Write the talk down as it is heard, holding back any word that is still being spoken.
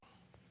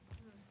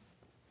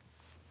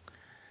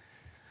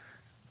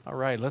All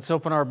right, let's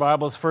open our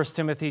Bibles, 1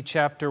 Timothy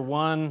chapter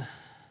 1.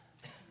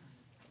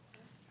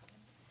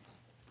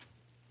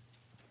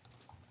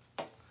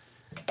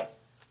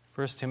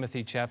 First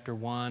Timothy chapter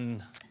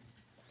 1.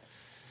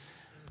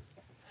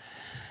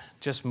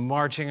 Just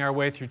marching our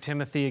way through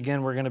Timothy.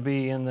 Again, we're going to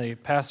be in the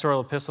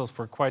pastoral epistles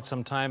for quite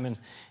some time,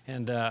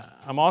 and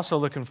I'm also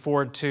looking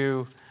forward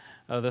to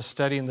the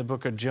study in the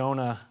book of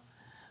Jonah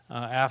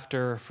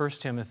after 1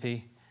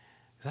 Timothy,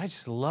 because I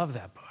just love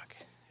that book.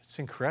 It's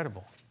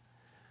incredible.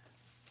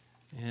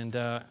 And,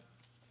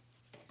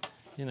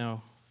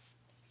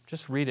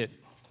 just read it.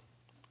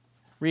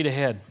 Read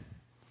ahead.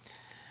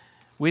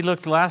 We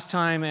looked last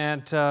time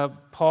at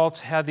Paul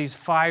had these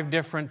 5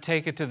 different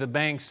take it to the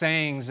bank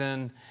sayings,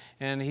 and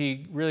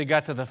he really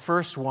got to the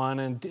first one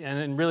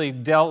and really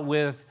dealt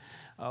with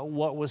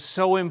what was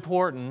so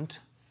important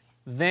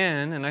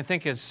then, and I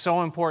think is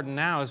so important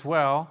now as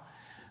well,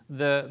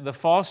 the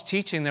false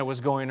teaching that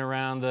was going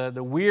around,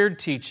 the weird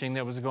teaching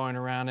that was going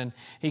around, and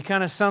he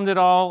kind of summed it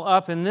all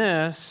up in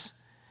this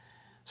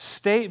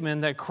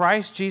statement that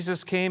Christ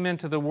Jesus came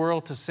into the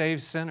world to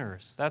save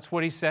sinners. That's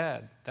what he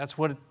said. That's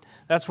what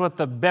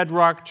the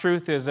bedrock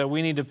truth is that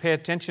we need to pay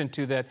attention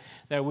to,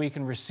 that we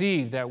can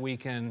receive, that we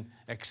can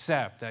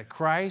accept, that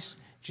Christ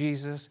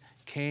Jesus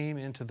came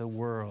into the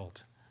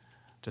world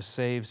to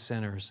save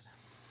sinners.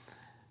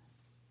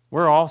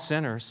 We're all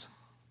sinners.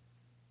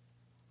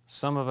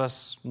 Some of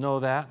us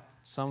know that.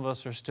 Some of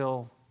us are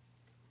still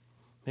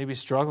maybe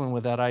struggling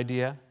with that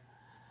idea.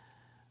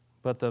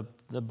 But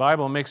the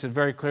Bible makes it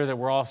very clear that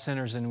we're all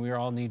sinners and we're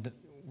all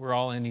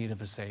in need of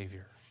a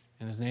Savior.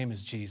 And His name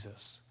is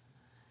Jesus.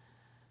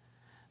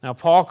 Now,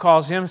 Paul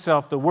calls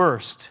himself the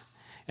worst.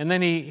 And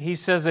then he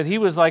says that he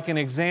was like an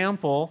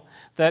example,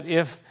 that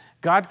if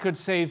God could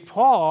save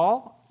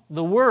Paul,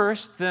 the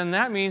worst, then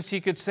that means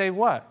He could save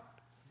what?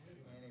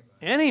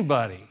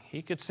 Anybody.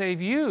 He could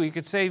save you. He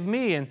could save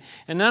me. And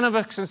none of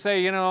us can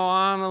say,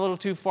 I'm a little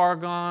too far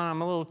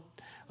gone.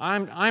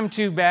 I'm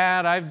too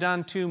bad. I've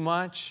done too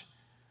much.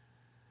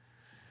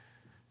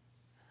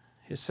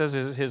 It says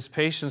his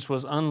patience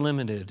was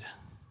unlimited.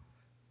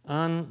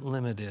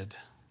 Unlimited.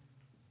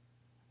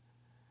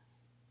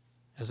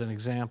 As an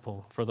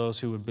example for those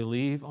who would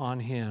believe on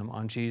Him,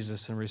 on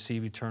Jesus, and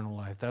receive eternal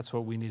life. That's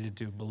what we need to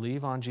do.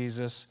 Believe on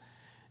Jesus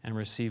and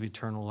receive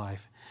eternal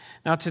life.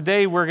 Now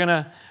today we're going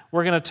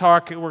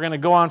to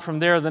go on from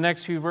there, the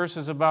next few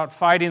verses, about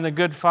fighting the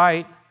good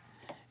fight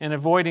and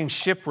avoiding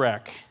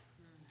shipwreck.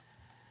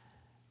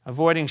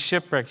 Avoiding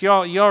shipwreck.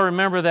 Y'all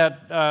remember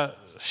that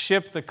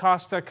ship, the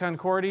Costa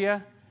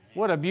Concordia?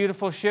 What a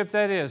beautiful ship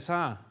that is,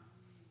 huh?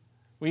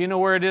 Well, you know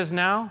where it is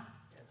now?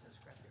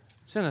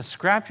 It's in a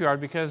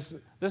scrapyard, because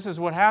this is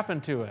what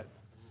happened to it.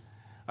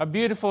 A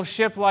beautiful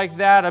ship like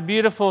that, a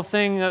beautiful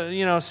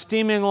thing,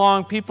 steaming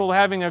along, people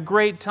having a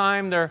great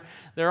time. They're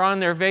on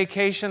their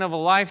vacation of a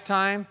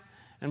lifetime.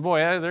 And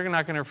boy, they're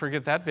not going to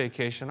forget that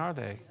vacation, are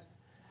they?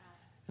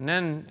 And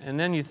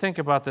then you think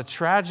about the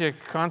tragic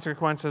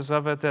consequences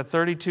of it, that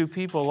 32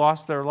 people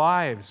lost their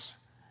lives.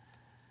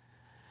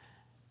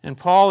 And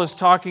Paul is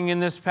talking in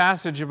this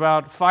passage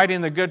about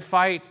fighting the good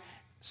fight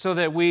so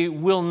that we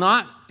will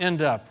not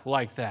end up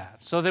like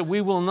that, so that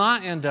we will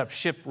not end up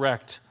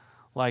shipwrecked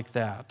like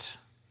that.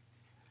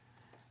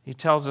 He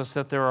tells us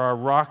that there are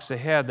rocks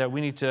ahead, that we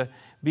need to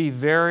be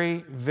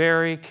very,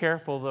 very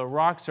careful. The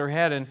rocks are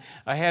ahead,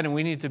 and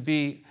we need to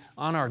be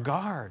on our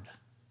guard.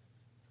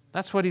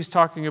 That's what he's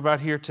talking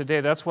about here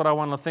today. That's what I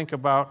want to think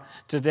about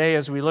today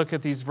as we look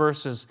at these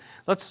verses.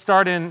 Let's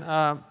start in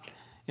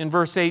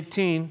verse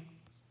 18.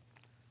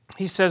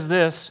 He says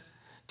this,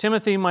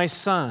 Timothy, my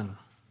son,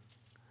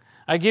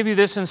 I give you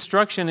this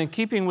instruction in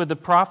keeping with the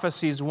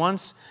prophecies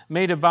once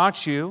made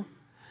about you,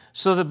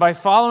 so that by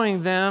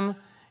following them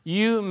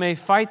you may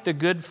fight the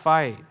good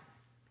fight,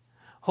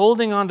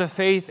 holding on to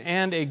faith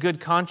and a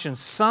good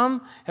conscience.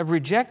 Some have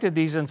rejected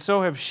these and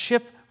so have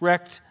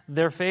shipwrecked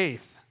their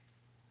faith.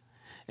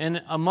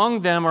 And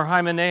among them are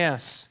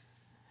Hymenaeus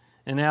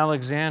and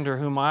Alexander,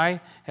 whom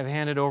I have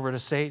handed over to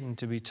Satan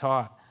to be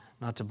taught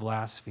not to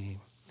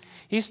blaspheme.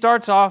 He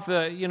starts off,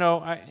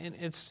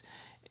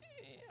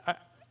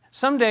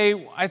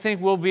 someday I think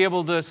we'll be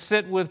able to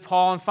sit with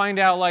Paul and find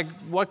out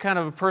what kind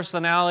of a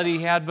personality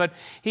he had. But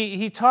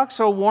he talks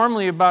so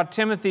warmly about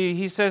Timothy.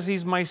 He says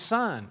he's my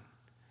son.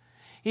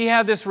 He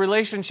had this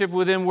relationship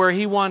with him where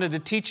he wanted to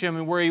teach him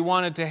and where he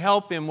wanted to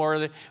help him,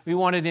 where we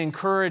wanted to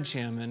encourage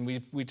him.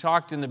 And we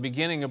talked in the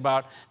beginning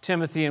about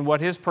Timothy and what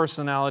his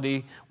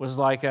personality was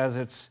like as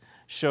it's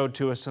showed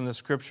to us in the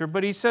Scripture.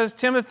 But he says,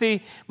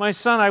 Timothy, my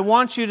son, I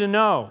want you to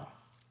know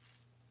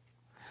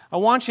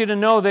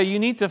that you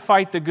need to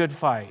fight the good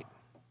fight.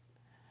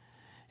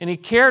 And he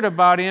cared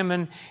about him,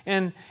 and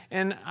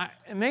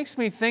it makes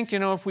me think,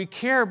 if we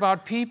care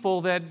about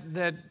people,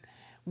 that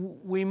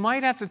we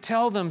might have to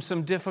tell them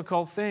some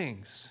difficult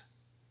things.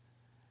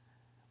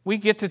 We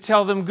get to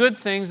tell them good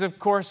things, of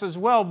course, as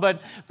well,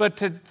 but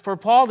for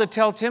Paul to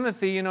tell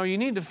Timothy, you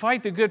need to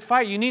fight the good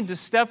fight. You need to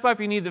step up.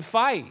 You need to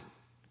fight.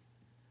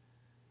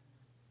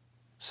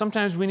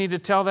 Sometimes we need to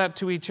tell that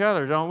to each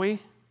other, don't we?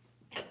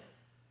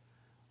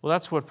 Well,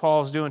 that's what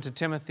Paul's doing to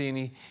Timothy,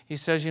 and he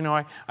says,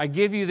 I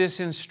give you this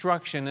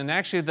instruction, and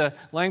actually the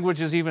language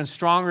is even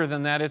stronger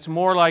than that. It's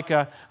more like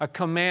a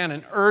command,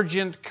 an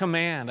urgent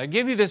command. I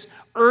give you this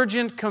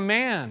urgent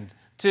command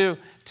to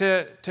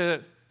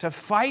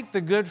fight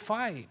the good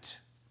fight.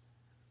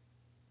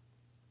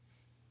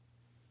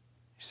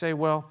 You say,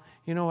 well,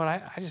 you know what,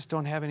 I just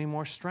don't have any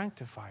more strength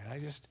to fight.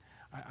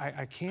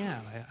 I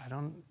can't.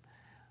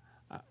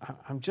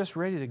 I'm just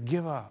ready to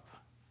give up.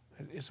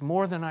 It's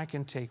more than I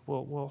can take.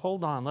 Well,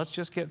 hold on.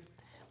 Let's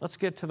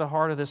get to the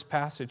heart of this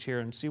passage here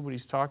and see what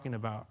he's talking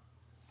about.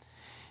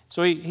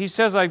 So he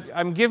says,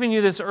 I'm giving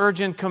you this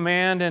urgent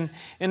command, and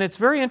it's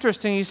very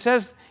interesting. He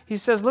says,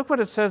 look what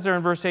it says there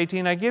in verse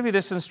 18. I give you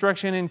this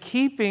instruction in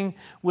keeping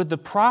with the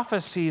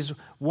prophecies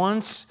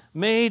once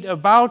made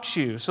about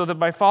you, so that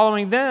by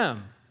following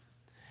them,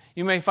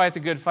 you may fight the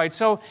good fight.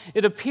 So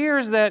it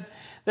appears that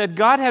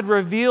God had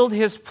revealed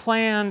His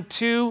plan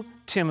to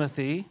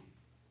Timothy,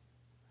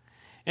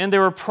 and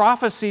there were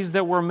prophecies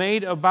that were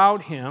made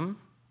about him.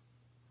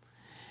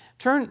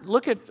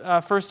 Look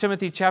at 1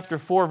 Timothy chapter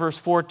 4, verse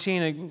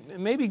 14. It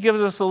maybe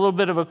gives us a little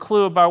bit of a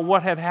clue about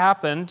what had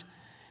happened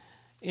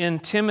in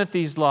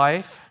Timothy's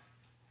life.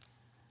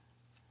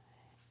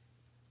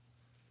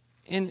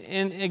 And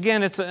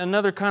again, it's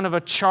another kind of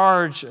a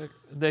charge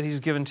that he's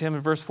given to him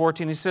in verse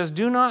 14. He says,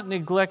 do not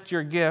neglect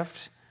your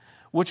gift,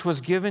 which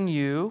was given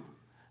you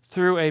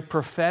through a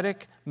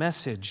prophetic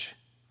message,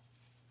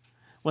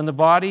 when the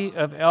body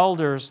of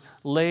elders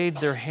laid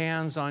their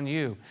hands on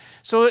you.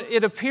 So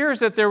it appears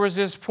that there was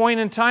this point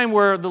in time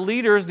where the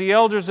leaders, the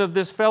elders of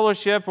this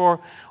fellowship, or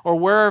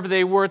wherever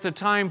they were at the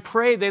time,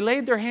 prayed. They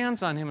laid their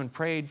hands on him and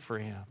prayed for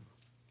him.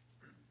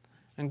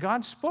 And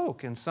God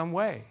spoke in some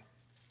way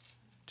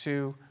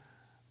to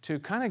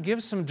kind of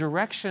give some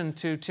direction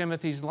to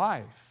Timothy's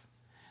life.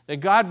 That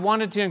God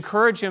wanted to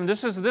encourage him.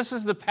 This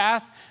is the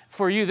path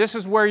for you. This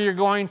is where you're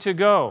going to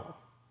go.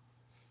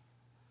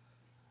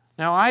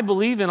 Now, I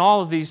believe in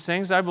all of these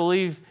things. I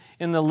believe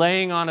in the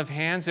laying on of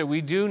hands, that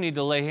we do need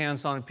to lay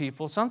hands on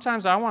people.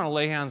 Sometimes I want to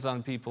lay hands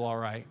on people, all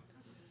right.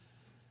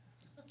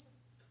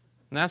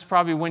 And that's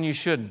probably when you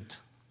shouldn't,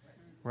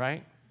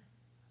 right?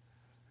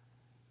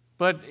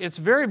 But it's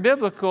very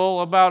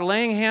biblical about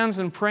laying hands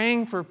and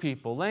praying for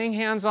people, laying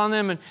hands on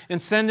them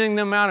and sending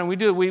them out. And we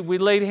do. We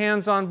laid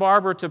hands on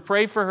Barbara to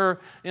pray for her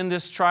in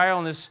this trial,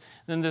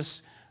 in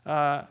this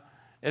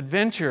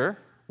adventure,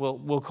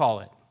 we'll call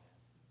it,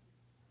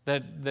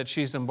 that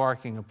she's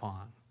embarking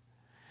upon.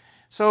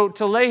 So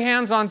to lay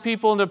hands on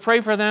people and to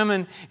pray for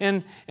them,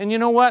 and you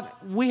know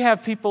what? We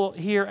have people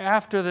here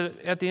at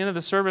the end of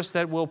the service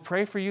that will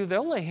pray for you.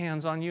 They'll lay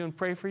hands on you and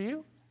pray for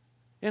you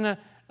in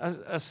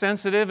a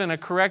sensitive and a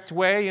correct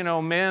way,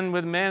 men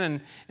with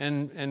men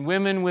and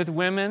women with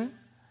women.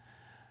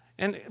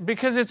 And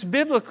because it's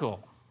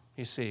biblical,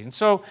 you see. And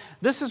so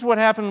this is what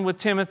happened with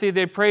Timothy.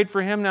 They prayed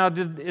for him. Now,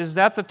 is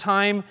that the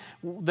time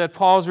that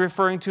Paul's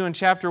referring to in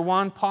chapter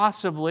 1?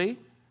 Possibly.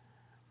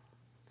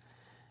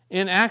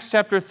 In Acts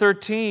chapter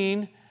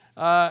 13,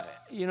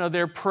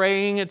 they're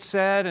praying, it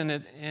said, and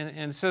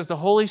it says the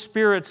Holy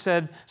Spirit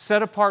said,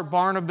 set apart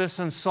Barnabas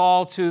and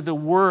Saul for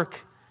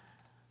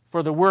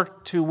the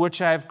work to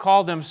which I have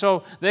called them.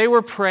 So they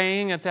were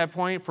praying at that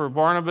point for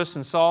Barnabas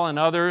and Saul and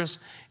others,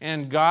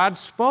 and God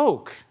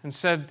spoke and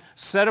said,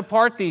 set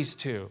apart these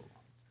two.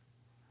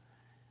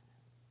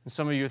 And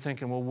some of you are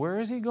thinking, well, where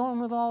is he going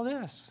with all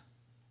this?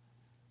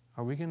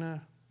 Are we going to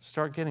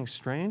start getting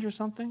strange or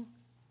something?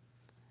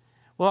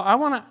 Well, I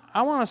want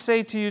to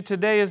say to you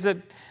today is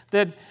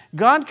that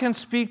God can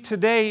speak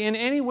today in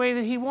any way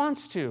that He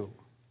wants to.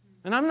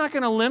 And I'm not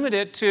going to limit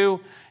it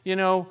to,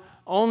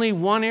 only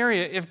one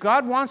area. If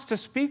God wants to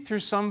speak through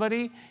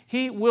somebody,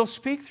 He will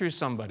speak through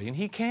somebody, and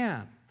He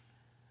can.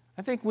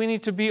 I think we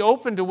need to be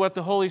open to what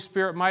the Holy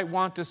Spirit might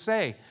want to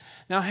say.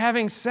 Now,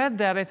 having said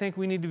that, I think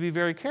we need to be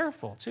very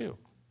careful, too.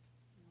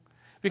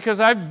 Because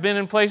I've been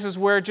in places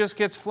where it just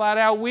gets flat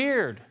out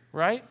weird,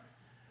 right?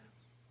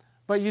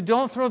 But you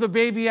don't throw the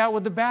baby out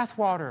with the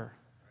bathwater,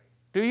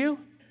 do you?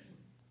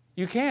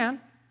 You can.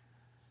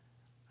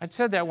 I'd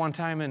said that one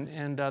time,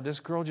 and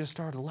this girl just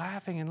started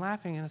laughing, and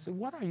I said,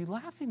 what are you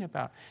laughing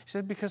about? She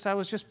said, because I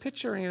was just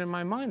picturing it in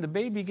my mind, the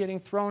baby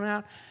getting thrown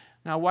out.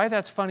 Now, why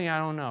that's funny, I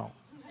don't know.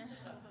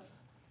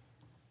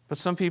 But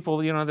some people,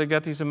 they've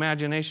got these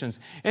imaginations.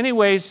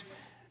 Anyways,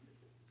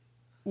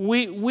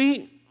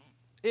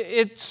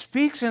 it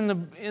speaks in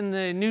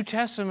the New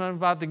Testament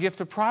about the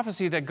gift of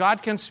prophecy that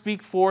God can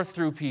speak forth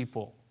through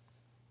people.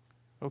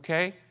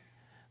 Okay?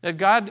 That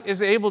God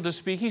is able to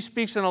speak. He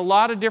speaks in a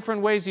lot of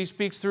different ways. He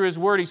speaks through His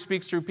Word. He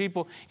speaks through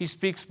people. He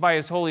speaks by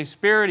His Holy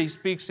Spirit. He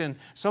speaks in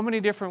so many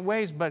different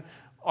ways. But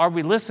are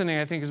we listening,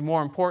 I think, is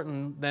more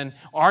important than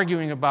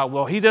arguing about,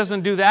 well, He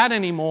doesn't do that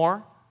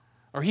anymore,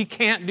 or He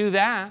can't do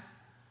that.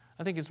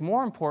 I think it's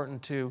more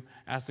important to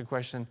ask the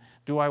question,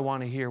 do I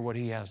want to hear what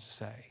He has to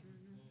say?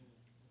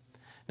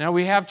 Now,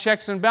 we have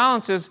checks and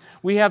balances.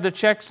 We have the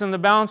checks and the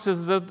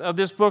balances of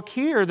this book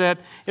here, that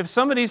if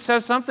somebody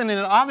says something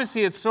and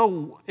obviously it's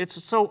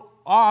so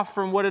off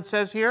from what it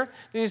says here,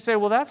 then you say,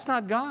 well, that's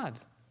not God.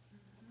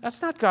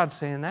 That's not God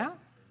saying that.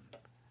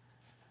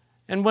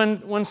 And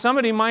when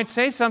somebody might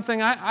say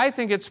something, I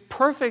think it's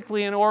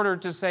perfectly in order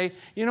to say,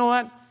 you know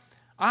what?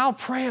 I'll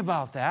pray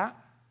about that.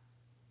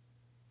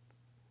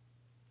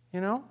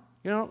 You know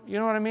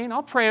what I mean?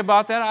 I'll pray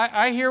about that.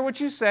 I hear what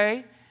you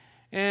say,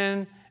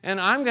 and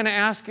I'm going to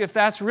ask if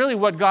that's really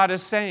what God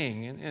is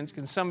saying.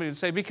 And somebody would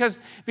say, because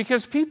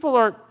people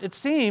are, it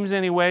seems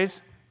anyways,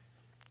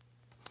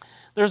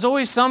 there's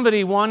always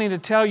somebody wanting to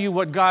tell you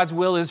what God's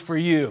will is for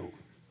you.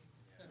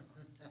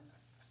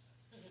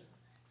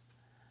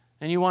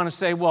 And you want to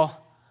say, well,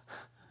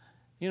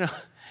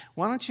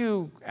 why don't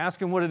you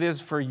ask him what it is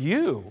for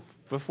you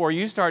before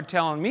you start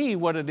telling me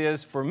what it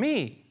is for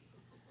me?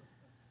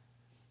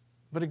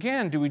 But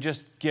again, do we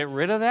just get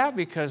rid of that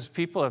because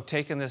people have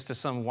taken this to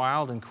some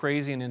wild and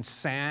crazy and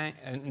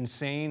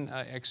insane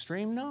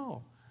extreme?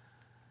 No.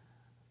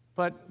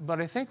 But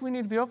I think we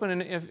need to be open.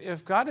 And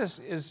if God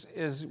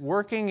is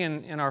working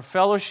in our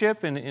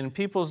fellowship and in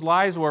people's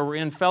lives where we're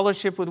in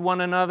fellowship with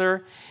one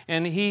another,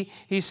 and He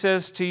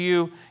says to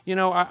you,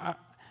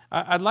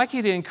 I'd like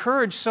you to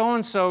encourage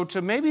so-and-so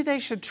to maybe they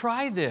should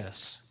try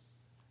this.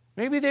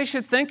 Maybe they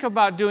should think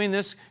about doing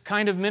this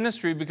kind of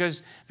ministry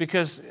because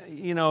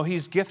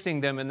He's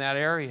gifting them in that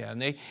area.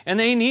 And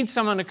they need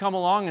someone to come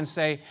along and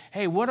say,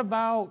 hey, what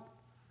about,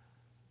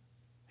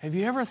 have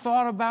you ever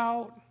thought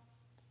about?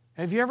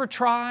 Have you ever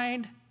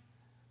tried?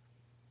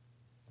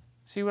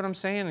 See what I'm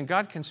saying? And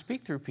God can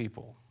speak through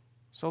people.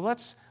 So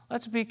let's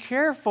be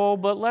careful,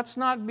 but let's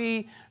not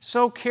be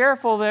so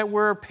careful that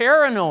we're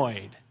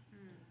paranoid.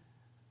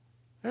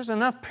 There's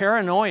enough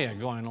paranoia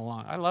going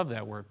along. I love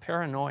that word,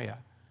 paranoia.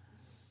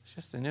 It's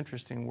just an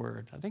interesting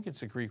word. I think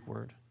it's a Greek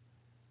word.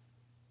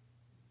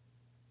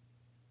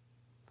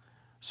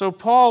 So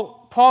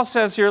Paul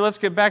says here, let's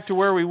get back to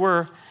where we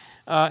were.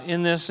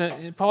 In this,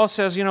 Paul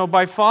says,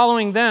 by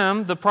following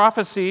them, the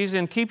prophecies,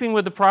 in keeping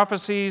with the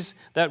prophecies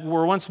that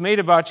were once made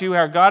about you,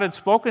 how God had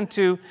spoken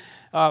to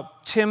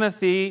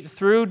Timothy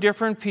through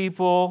different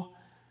people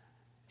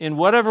in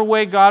whatever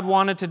way God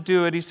wanted to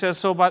do it, he says,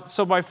 so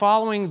by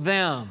following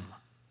them,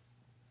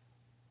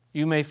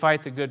 you may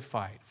fight the good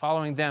fight.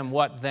 Following them,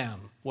 what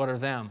them? What are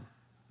them?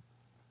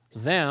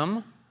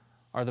 Them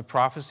are the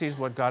prophecies,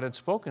 what God had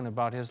spoken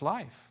about his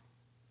life.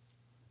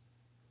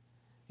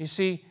 You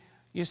see,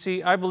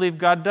 I believe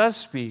God does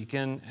speak,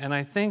 and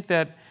I think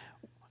that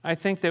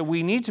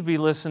we need to be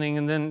listening.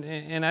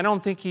 And I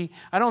don't think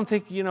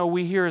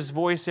we hear His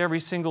voice every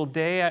single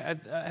day.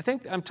 I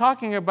think I'm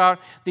talking about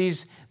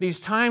these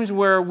times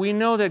where we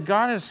know that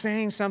God is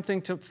saying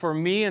something for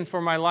me and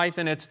for my life,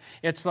 and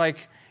it's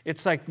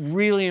like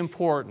really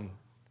important.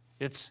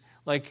 It's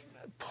like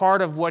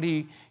part of what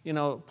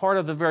part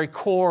of the very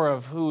core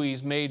of who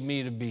He's made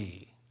me to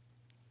be.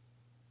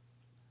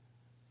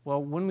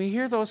 Well, when we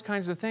hear those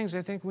kinds of things,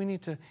 I think we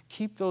need to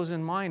keep those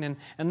in mind.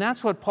 And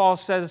that's what Paul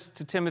says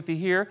to Timothy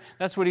here.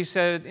 That's what he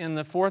said in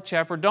the 4th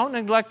chapter. Don't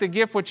neglect the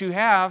gift which you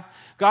have.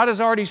 God has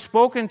already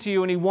spoken to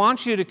you, and He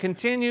wants you to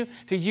continue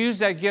to use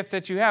that gift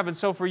that you have. And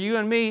so for you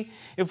and me,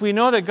 if we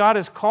know that God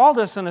has called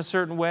us in a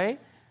certain way,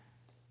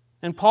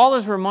 and Paul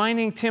is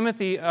reminding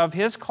Timothy of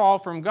his call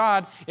from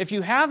God, if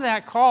you have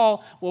that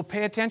call, well,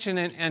 pay attention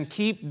and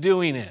keep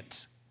doing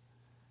it.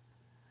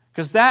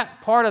 Because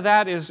that part of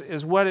that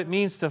is what it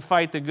means to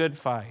fight the good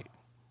fight.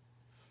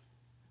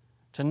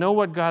 To know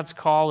what God's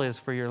call is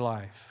for your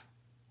life.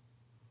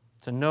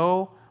 To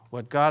know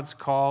what God's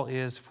call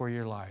is for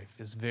your life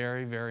is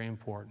very, very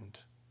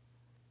important.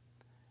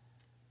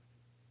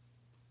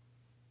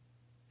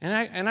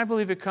 And I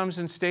believe it comes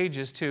in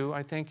stages too.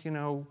 I think,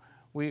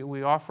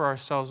 we offer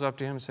ourselves up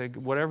to Him and say,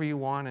 whatever you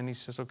want, and He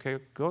says, okay,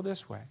 go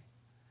this way.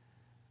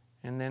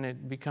 And then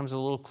it becomes a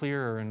little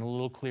clearer and a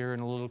little clearer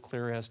and a little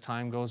clearer as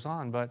time goes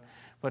on.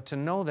 But to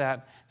know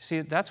that,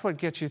 see, that's what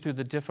gets you through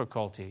the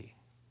difficulty.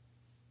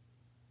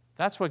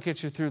 That's what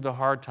gets you through the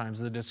hard times,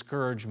 the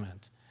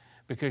discouragement,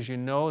 because you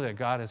know that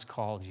God has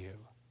called you.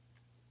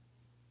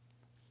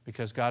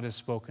 Because God has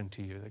spoken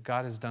to you, that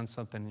God has done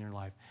something in your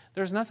life.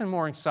 There's nothing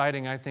more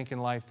exciting, I think, in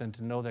life than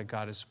to know that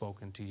God has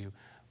spoken to you.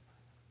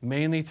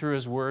 Mainly through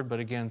His Word, but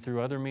again,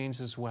 through other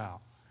means as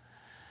well.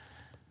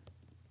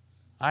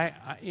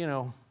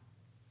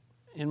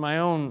 In my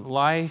own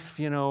life,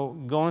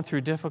 going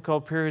through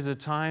difficult periods of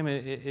time,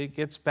 it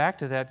gets back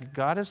to that.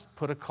 God has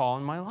put a call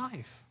in my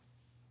life.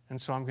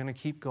 And so I'm going to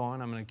keep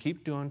going. I'm going to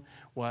keep doing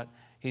what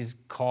He's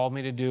called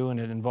me to do,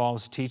 and it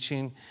involves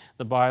teaching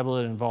the Bible.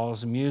 It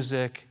involves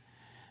music,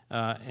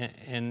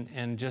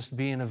 and just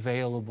being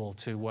available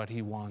to what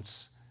He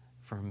wants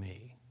from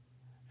me.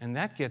 And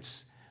that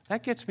gets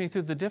me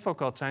through the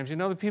difficult times.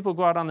 The people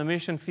go out on the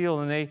mission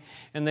field and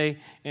they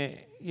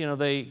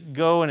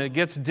go and it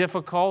gets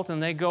difficult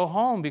and they go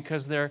home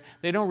because they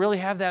don't really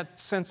have that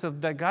sense of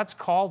that God's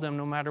called them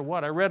no matter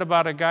what. I read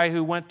about a guy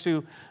who went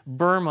to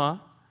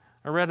Burma.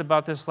 I read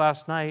about this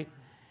last night,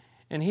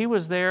 and he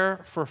was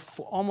there for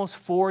almost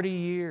 40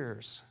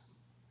 years.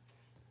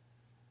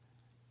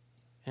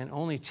 And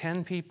only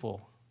 10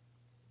 people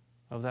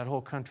of that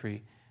whole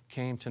country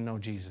came to know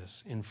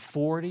Jesus in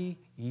 40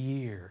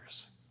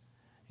 years.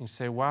 You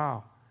say,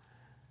 wow,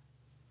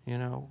 you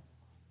know.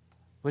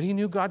 But he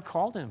knew God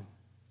called him.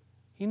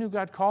 He knew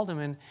God called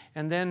him.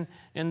 And then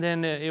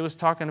it was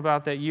talking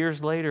about that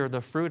years later,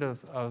 the fruit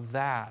of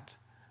that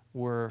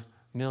were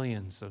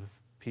millions of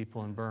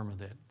people in Burma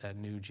that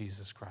knew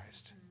Jesus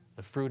Christ.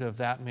 The fruit of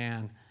that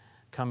man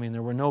coming.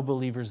 There were no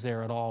believers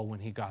there at all when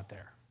he got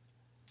there.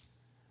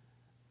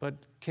 But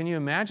can you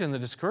imagine the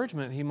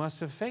discouragement he must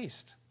have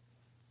faced?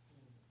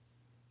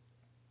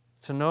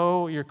 To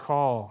know your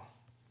call.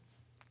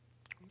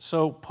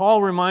 So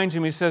Paul reminds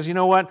him, he says, you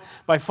know what?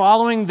 By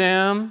following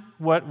them,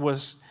 what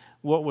was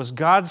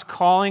God's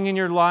calling in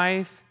your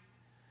life,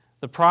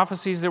 the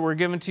prophecies that were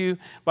given to you,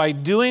 by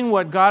doing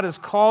what God has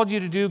called you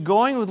to do,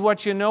 going with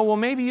what you know, well,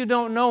 maybe you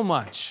don't know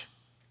much.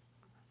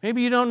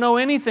 Maybe you don't know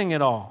anything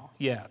at all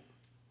yet.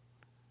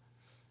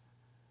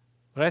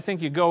 But I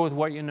think you go with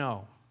what you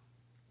know.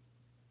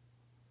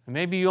 And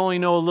maybe you only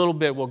know a little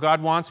bit. Well,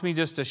 God wants me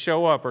just to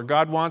show up, or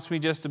God wants me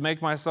just to make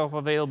myself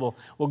available.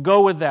 Well,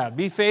 go with that.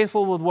 Be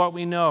faithful with what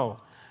we know,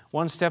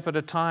 one step at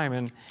a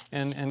time.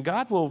 And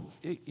God will,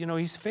 you know,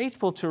 He's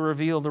faithful to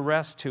reveal the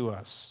rest to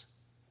us.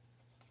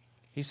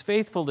 He's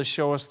faithful to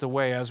show us the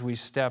way as we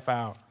step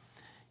out.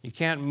 You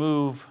can't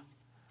move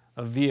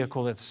a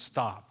vehicle that's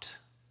stopped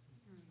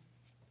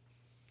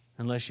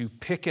unless you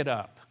pick it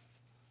up.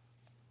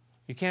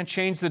 You can't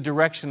change the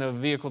direction of a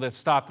vehicle that's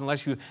stopped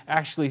unless you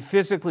actually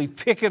physically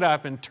pick it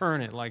up and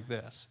turn it like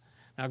this.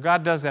 Now,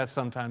 God does that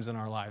sometimes in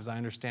our lives, I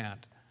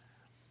understand.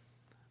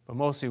 But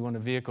mostly when a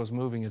vehicle is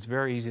moving, it's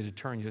very easy to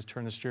turn. You just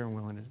turn the steering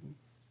wheel and it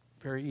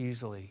very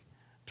easily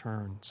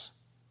turns.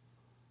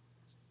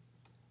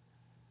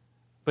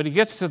 But he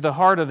gets to the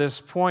heart of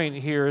this point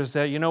here is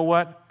that, you know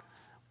what?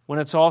 When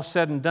it's all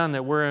said and done,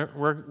 that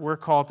we're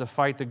called to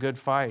fight the good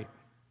fight.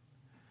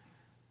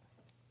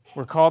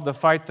 We're called to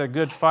fight the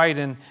good fight.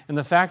 And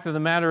the fact of the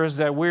matter is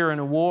that we're in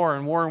a war.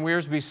 And Warren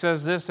Wiersbe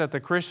says this, that the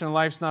Christian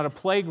life's not a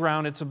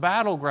playground, it's a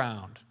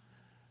battleground.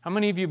 How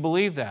many of you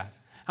believe that?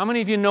 How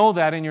many of you know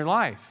that in your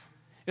life?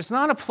 It's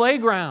not a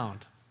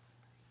playground.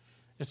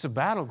 It's a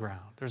battleground.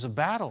 There's a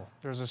battle.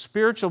 There's a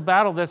spiritual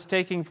battle that's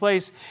taking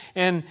place.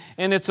 And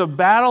it's a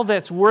battle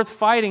that's worth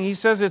fighting. He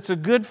says it's a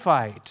good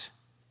fight.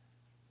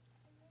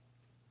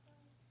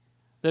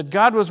 That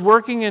God was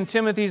working in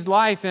Timothy's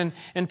life. And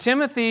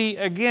Timothy,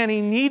 again,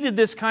 he needed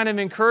this kind of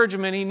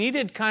encouragement. He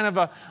needed kind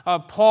of a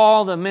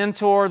Paul, the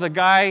mentor, the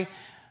guy,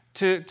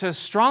 to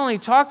strongly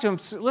talk to him.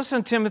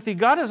 Listen, Timothy,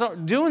 God is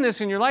doing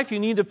this in your life. You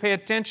need to pay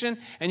attention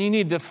and you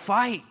need to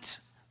fight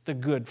the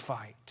good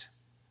fight.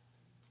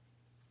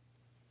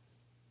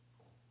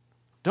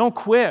 Don't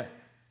quit.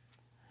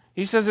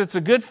 He says it's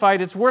a good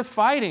fight. It's worth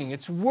fighting.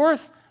 It's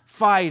worth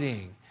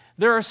fighting.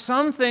 There are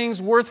some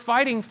things worth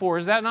fighting for.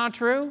 Is that not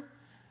true?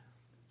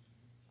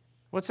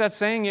 What's that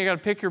saying? You got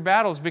to pick your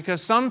battles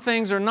because some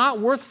things are not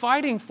worth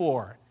fighting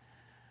for.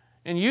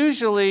 And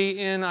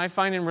usually I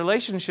find in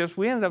relationships,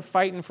 we end up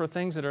fighting for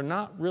things that are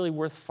not really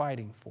worth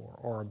fighting for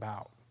or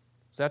about.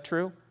 Is that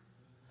true?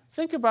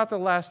 Think about the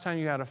last time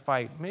you had a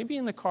fight, maybe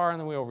in the car on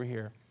the way over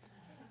here.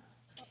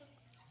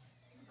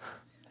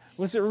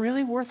 Was it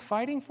really worth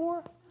fighting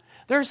for?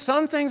 There are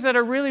some things that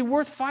are really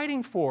worth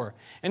fighting for.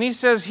 And he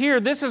says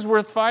here, this is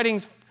worth fighting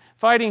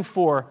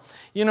for.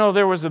 You know,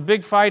 there was a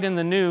big fight in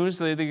the news.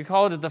 They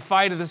called it the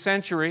fight of the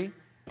century.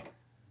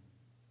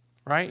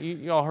 Right?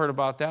 You all heard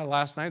about that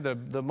last night.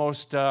 The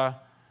most,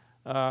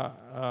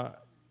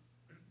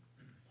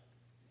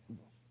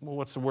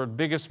 what's the word?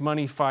 Biggest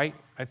money fight,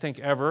 I think,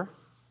 ever.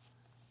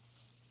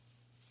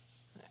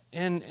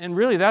 And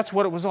really, that's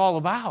what it was all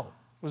about.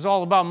 It was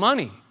all about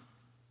money.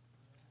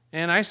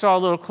 And I saw a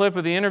little clip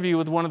of the interview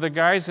with one of the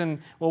guys,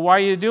 and, well, why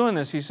are you doing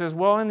this? He says,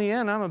 well, in the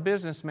end, I'm a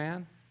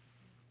businessman.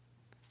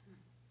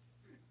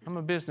 I'm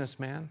a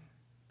businessman.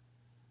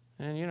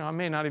 And, you know, I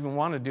may not even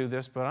want to do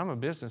this, but I'm a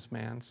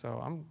businessman,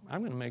 so I'm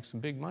going to make some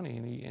big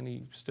money. And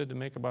he stood to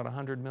make about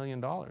 $100 million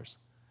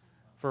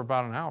for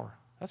about an hour.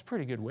 That's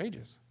pretty good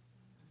wages.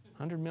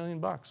 $100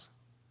 million.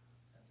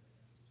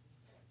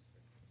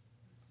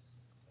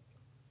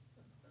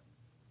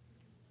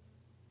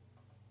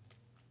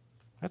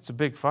 That's a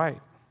big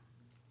fight.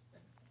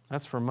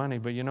 That's for money,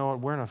 but you know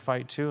what? We're in a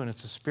fight too, and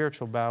it's a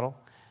spiritual battle,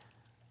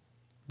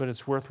 but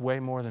it's worth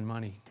way more than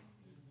money.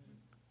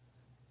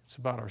 It's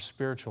about our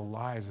spiritual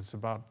lives. It's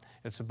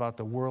about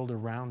the world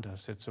around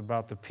us. It's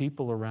about the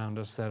people around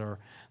us that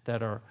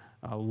are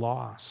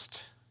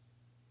lost.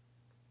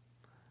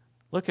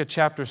 Look at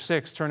chapter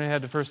 6. Turn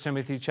ahead to 1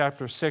 Timothy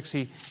chapter 6.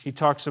 He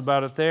talks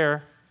about it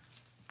there.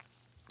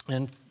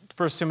 In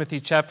 1 Timothy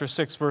chapter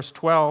 6, verse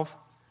 12.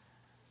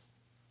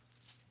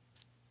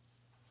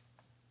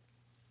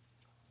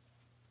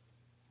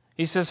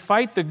 He says,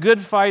 fight the good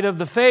fight of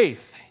the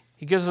faith.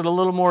 He gives it a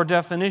little more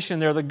definition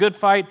there, the good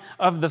fight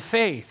of the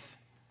faith.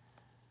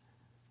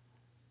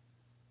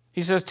 He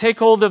says, take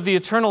hold of the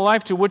eternal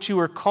life to which you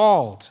were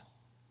called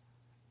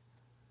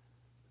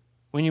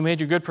when you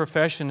made your good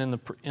profession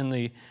in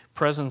the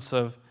presence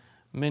of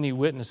many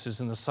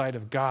witnesses in the sight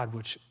of God,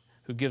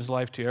 who gives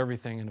life to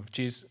everything, and of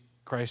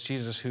Christ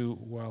Jesus, who,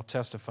 while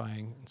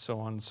testifying, and so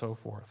on and so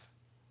forth.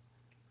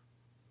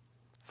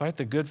 Fight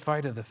the good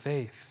fight of the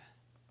faith.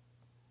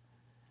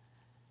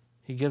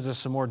 He gives us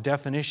some more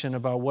definition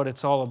about what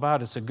it's all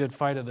about. It's a good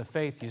fight of the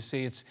faith. You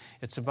see,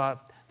 it's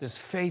about this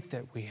faith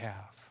that we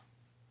have,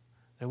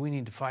 that we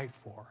need to fight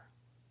for.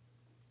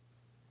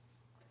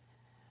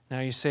 Now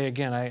you say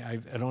again,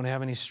 I don't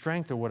have any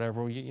strength or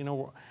whatever. You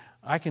know,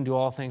 I can do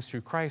all things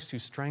through Christ who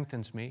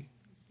strengthens me.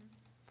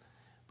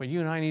 But you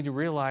and I need to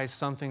realize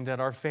something, that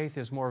our faith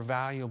is more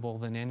valuable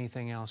than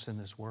anything else in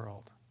this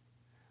world.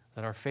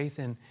 That our faith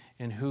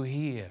in who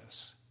He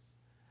is.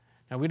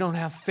 Now we don't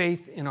have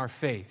faith in our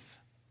faith.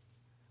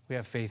 We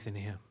have faith in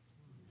Him.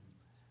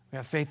 We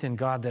have faith in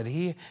God that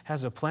He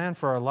has a plan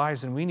for our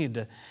lives, and we need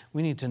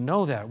to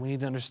know that. We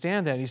need to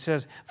understand that. He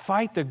says,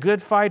 fight the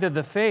good fight of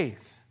the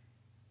faith.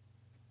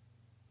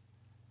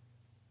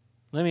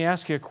 Let me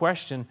ask you a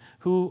question.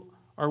 Who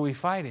are we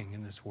fighting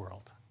in this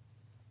world?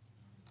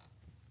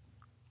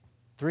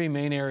 3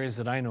 main areas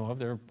that I know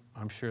of.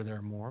 I'm sure there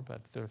are more,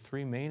 but there are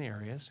 3 main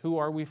areas. Who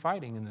are we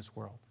fighting in this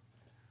world?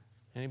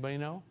 Anybody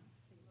know?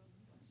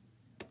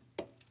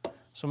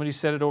 Somebody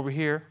said it over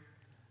here.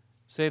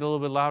 Say it a little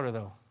bit louder,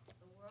 though. The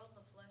world,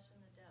 the flesh,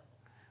 and the devil.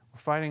 We're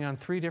fighting on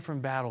 3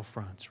 different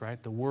battlefronts,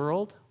 right? The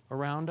world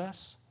around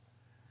us.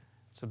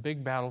 It's a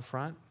big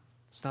battlefront.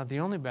 It's not the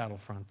only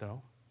battlefront,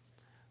 though.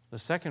 The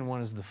second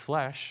one is the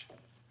flesh.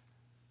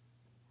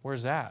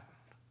 Where's that?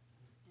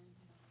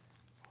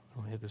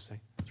 I'll hit this thing.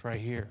 It's right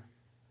here.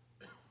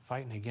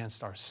 Fighting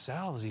against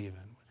ourselves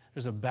even.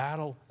 There's a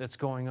battle that's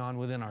going on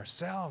within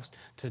ourselves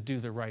to do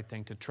the right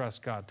thing, to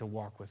trust God, to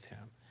walk with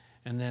Him.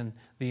 And then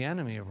the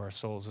enemy of our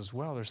souls as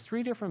well. There's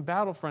 3 different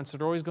battlefronts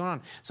that are always going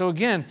on. So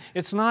again,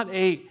 it's not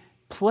a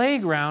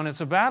playground,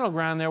 it's a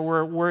battleground there.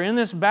 We're in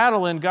this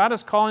battle and God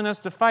is calling us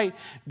to fight.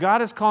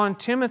 God is calling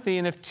Timothy,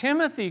 and if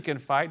Timothy can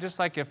fight, just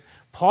like if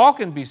Paul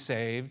can be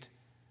saved,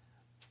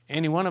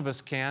 any one of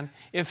us can.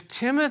 If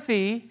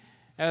Timothy,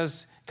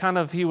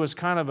 he was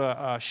kind of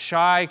a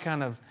shy,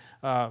 kind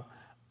of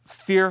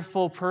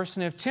fearful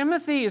person, if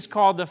Timothy is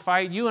called to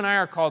fight, you and I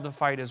are called to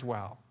fight as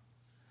well.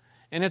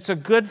 And it's a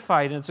good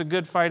fight, and it's a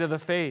good fight of the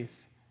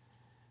faith.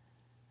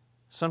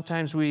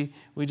 Sometimes we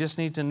just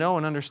need to know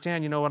and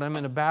understand, you know what, I'm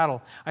in a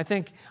battle. I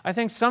think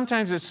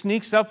sometimes it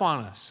sneaks up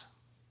on us.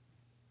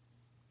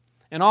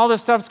 And all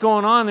this stuff's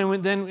going on,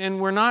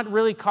 and we're not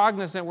really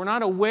cognizant, we're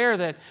not aware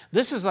that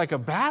this is like a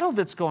battle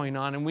that's going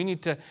on, and we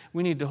need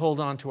to hold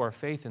on to our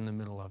faith in the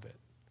middle of it.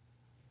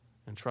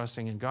 And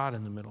trusting in God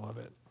in the middle of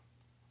it.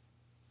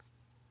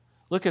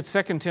 Look at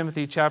 2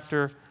 Timothy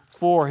chapter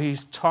 4. He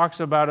talks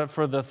about it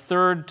for the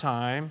 3rd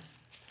time.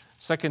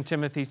 2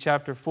 Timothy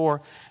chapter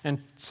 4.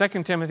 And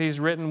 2 Timothy is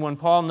written when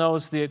Paul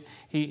knows that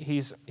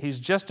he's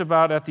just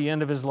about at the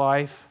end of his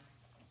life.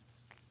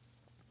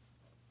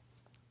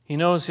 He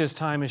knows his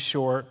time is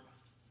short.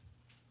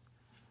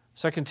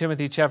 2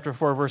 Timothy chapter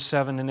 4, verse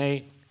 7 and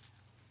 8.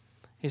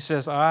 He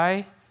says,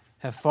 I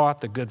have fought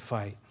the good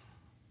fight.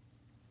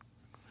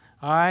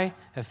 I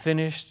have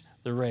finished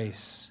the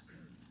race,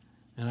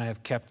 and I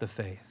have kept the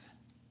faith.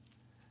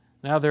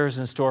 Now there is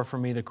in store for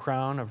me the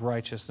crown of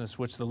righteousness,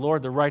 which the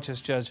Lord, the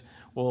righteous judge,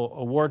 will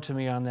award to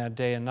me on that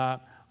day, and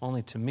not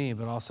only to me,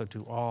 but also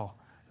to all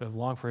who have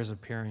longed for His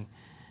appearing.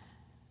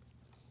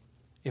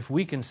 If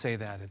we can say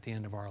that at the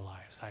end of our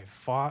lives, I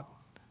fought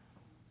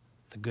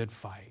the good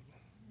fight.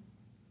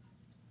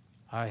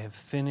 I have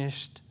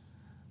finished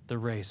the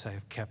race. I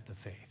have kept the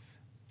faith.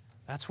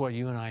 That's what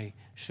you and I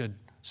should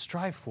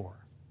strive for.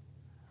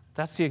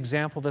 That's the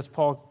example that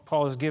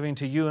Paul is giving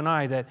to you and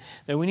I, that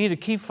we need to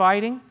keep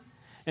fighting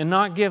and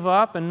not give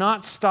up and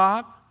not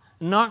stop,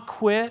 not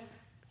quit.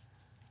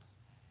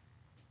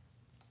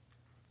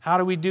 How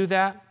do we do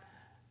that?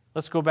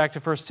 Let's go back to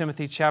 1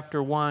 Timothy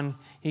chapter 1.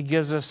 He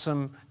gives us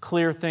some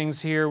clear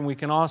things here. We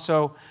can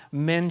also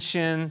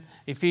mention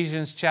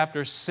Ephesians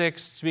chapter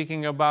 6,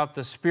 speaking about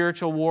the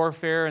spiritual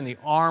warfare and the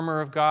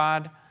armor of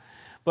God.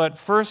 But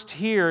first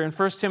here in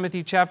 1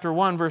 Timothy chapter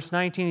 1, verse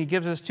 19, he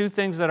gives us 2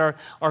 things that are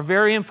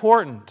very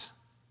important.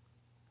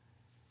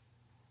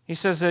 He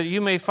says that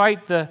you may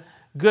fight the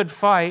good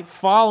fight,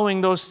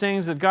 following those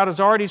things that God has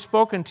already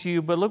spoken to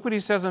you. But look what he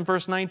says in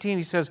verse 19.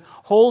 He says,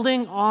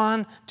 holding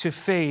on to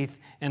faith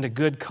and a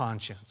good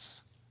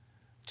conscience.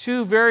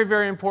 2 very,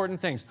 very important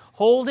things.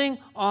 Holding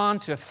on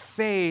to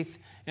faith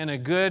and a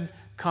good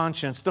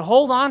conscience. To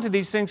hold on to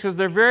these things because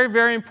they're very,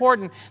 very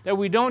important, that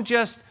we don't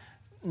just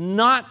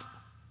not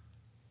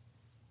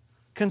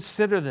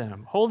consider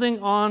them.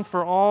 Holding on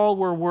for all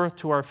we're worth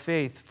to our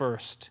faith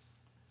first.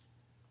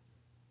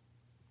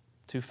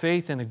 To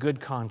faith and a good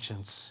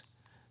conscience.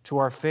 To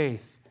our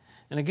faith.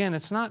 And again,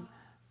 it's not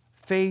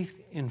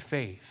faith in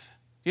faith.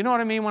 Do you know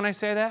what I mean when I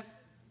say that?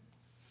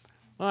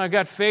 Well, I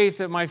got faith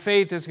that my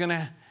faith is going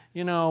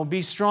to,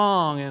 be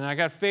strong, and I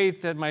got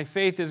faith that my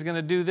faith is going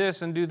to do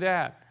this and do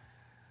that.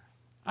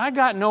 I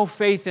got no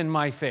faith in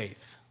my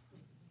faith.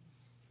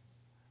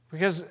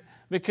 Because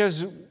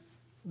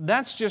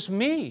that's just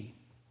me.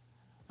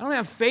 I don't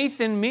have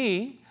faith in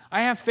me.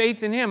 I have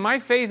faith in Him. My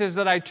faith is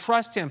that I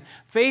trust Him.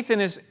 Faith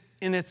in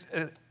its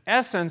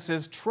essence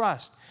is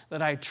trust.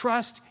 That I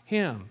trust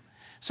Him.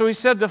 So he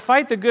said to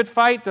fight the good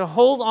fight, to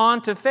hold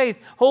on to faith,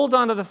 hold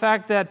on to the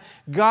fact that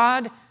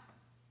God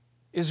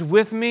is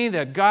with me,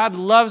 that God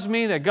loves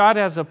me, that God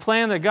has a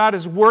plan, that God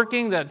is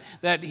working,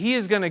 that He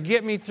is going to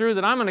get me through,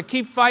 that I'm going to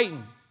keep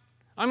fighting.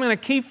 I'm going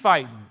to keep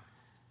fighting.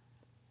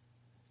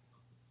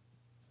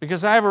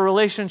 Because I have a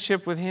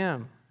relationship with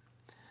Him.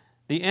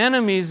 The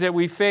enemies that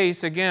we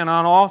face, again,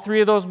 on all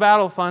three of those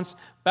battlefronts,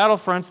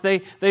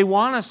 they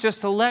want us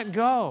just to let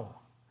go.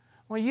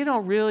 Well, you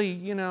don't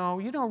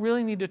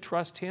really need to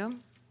trust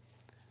Him.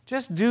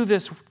 Just do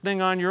this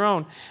thing on your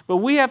own. But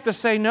we have to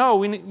say no.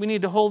 We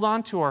need to hold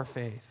on to our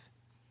faith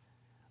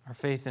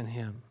in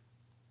Him,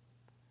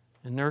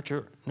 and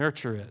nurture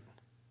it,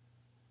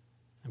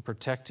 and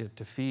protect it,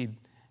 to feed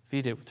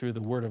it through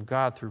the Word of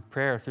God, through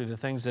prayer, through the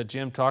things that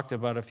Jim talked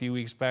about a few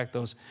weeks back,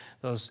 those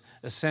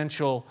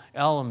essential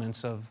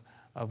elements of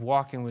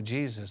walking with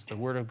Jesus, the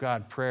Word of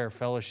God, prayer,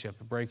 fellowship,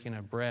 the breaking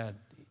of bread,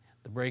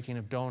 the breaking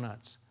of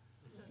donuts.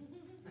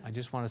 I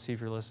just want to see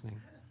if you're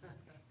listening.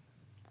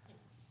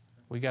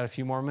 We got a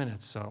few more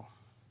minutes, so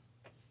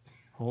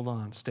hold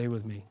on, stay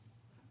with me.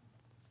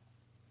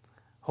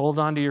 Hold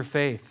on to your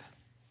faith,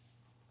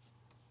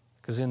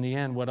 because in the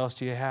end, what else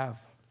do you have?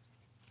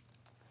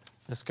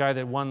 This guy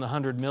that won the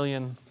 $100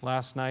 million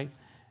last night,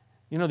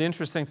 you know the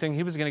interesting thing,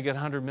 he was going to get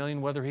 $100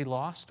 million whether he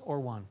lost or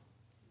won.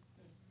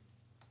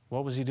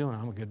 What was he doing?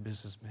 I'm a good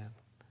businessman.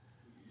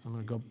 I'm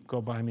going to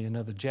go buy me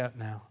another jet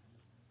now.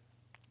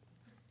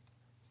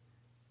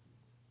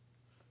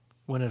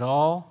 When it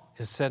all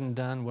is said and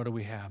done, what do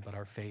we have but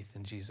our faith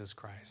in Jesus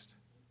Christ?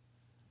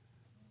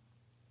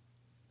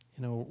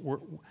 You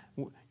know,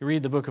 you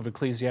read the book of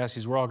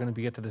Ecclesiastes, we're all going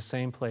to get to the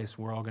same place.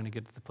 We're all going to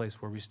get to the place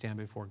where we stand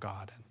before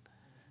God.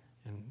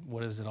 And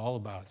what is it all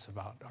about? It's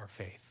about our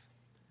faith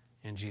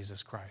in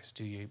Jesus Christ.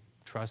 Do you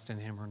trust in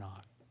Him or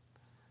not?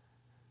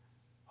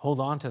 Hold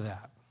on to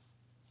that.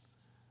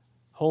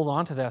 Hold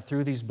on to that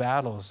through these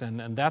battles,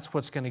 and that's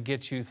what's going to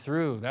get you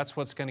through. That's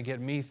what's going to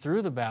get me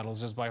through the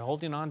battles, is by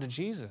holding on to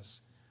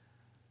Jesus.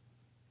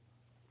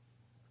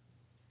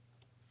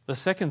 The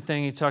second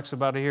thing he talks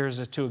about here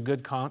is to a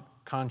good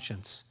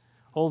conscience.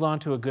 Hold on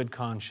to a good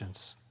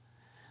conscience.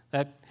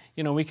 That,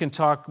 you know, we could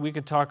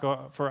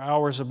talk for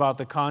hours about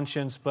the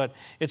conscience, but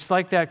it's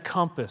like that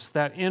compass,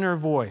 that inner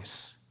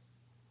voice.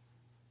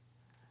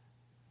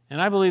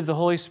 And I believe the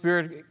Holy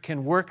Spirit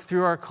can work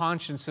through our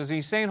consciences.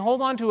 He's saying,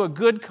 hold on to a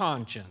good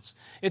conscience.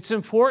 It's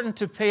important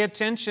to pay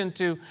attention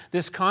to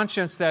this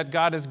conscience that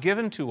God has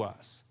given to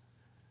us.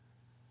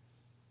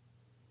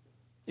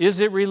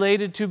 Is it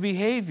related to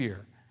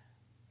behavior?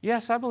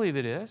 Yes, I believe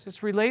it is.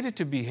 It's related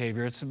to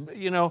behavior. It's,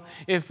 you know,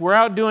 if we're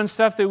out doing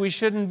stuff that we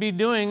shouldn't be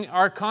doing,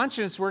 our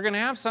conscience, we're going to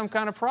have some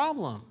kind of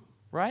problem,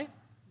 right?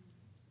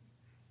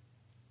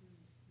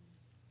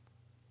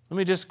 Let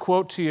me just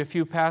quote to you a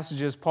few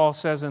passages. Paul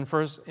says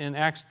in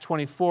Acts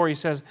 24, he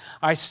says,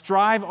 I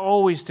strive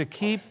always to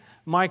keep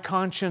my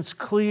conscience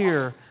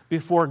clear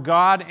before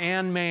God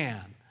and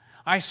man.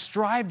 I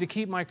strive to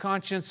keep my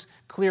conscience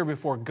clear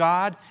before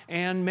God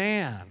and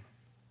man.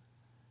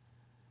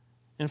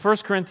 In 1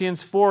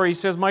 Corinthians 4, he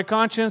says, my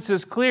conscience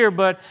is clear,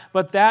 but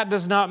that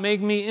does not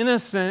make me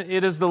innocent.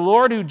 It is the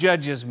Lord who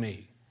judges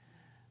me.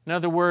 In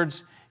other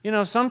words, you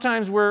know,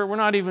 sometimes we're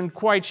not even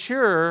quite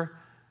sure,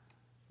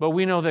 but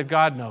we know that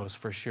God knows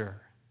for sure.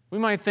 We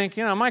might think,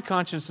 you know, my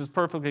conscience is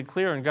perfectly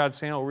clear, and God's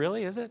saying, oh,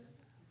 really? Is it?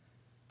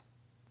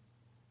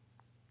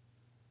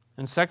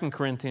 In 2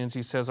 Corinthians,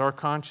 he says, our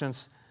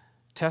conscience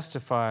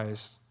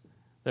testifies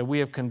that we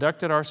have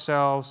conducted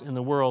ourselves in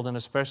the world, and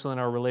especially in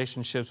our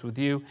relationships with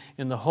you,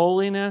 in the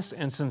holiness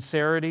and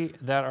sincerity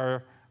that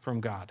are from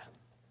God.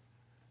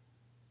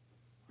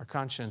 My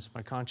conscience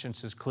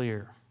is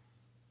clear.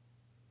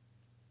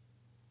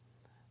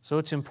 So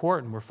it's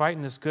important. We're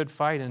fighting this good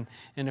fight, and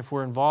if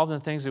we're involved in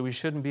things that we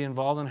shouldn't be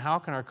involved in, how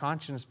can our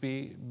conscience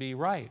be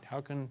right?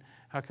 How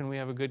can we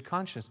have a good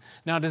conscience?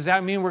 Now, does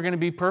that mean we're going to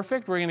be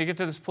perfect? We're going to get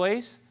to this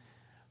place?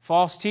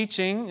 False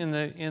teaching in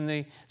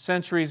the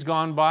centuries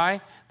gone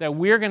by, that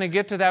we're going to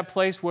get to that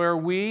place where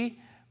we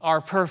are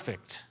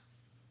perfect.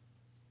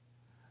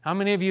 How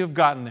many of you have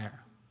gotten there?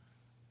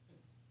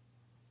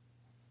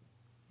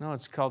 No,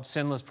 it's called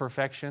sinless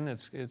perfection.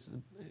 It's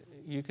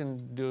you can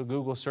do a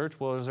Google search.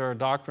 Well, is there a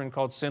doctrine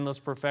called sinless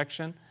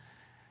perfection?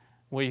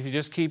 Well, if you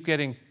just keep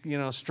getting, you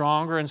know,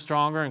 stronger and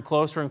stronger and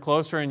closer,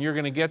 and you're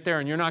going to get there,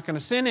 and you're not going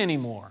to sin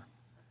anymore.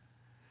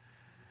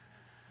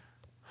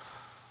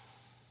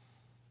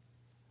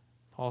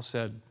 Paul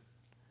said,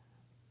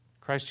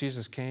 Christ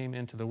Jesus came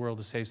into the world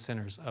to save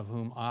sinners, of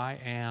whom I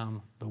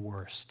am the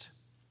worst,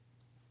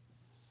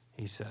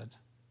 he said.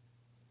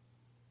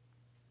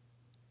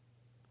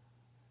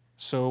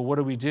 So what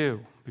do we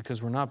do?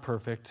 Because we're not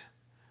perfect,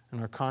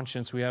 and our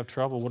conscience, we have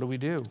trouble. What do we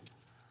do? It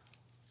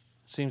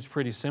seems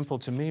pretty simple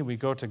to me. We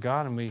go to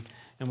God and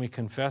we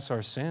confess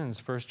our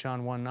sins, 1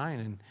 John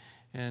 1:9,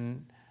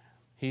 and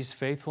He's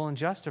faithful and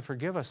just to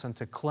forgive us and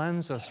to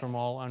cleanse us from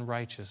all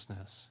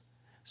unrighteousness.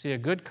 See, a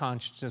good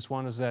conscience is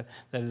one that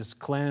is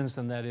cleansed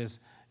and that is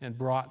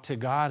brought to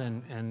God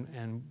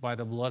and by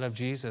the blood of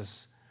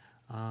Jesus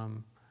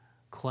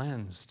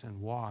cleansed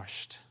and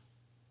washed.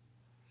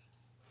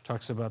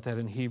 Talks about that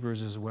in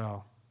Hebrews as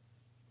well.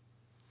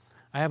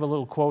 I have a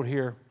little quote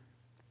here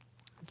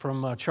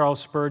from Charles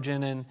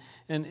Spurgeon,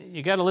 and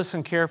you got to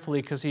listen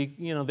carefully because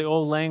the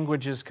old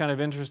language is kind of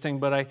interesting,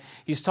 but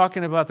he's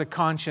talking about the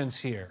conscience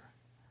here.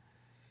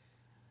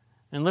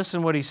 And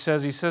listen what he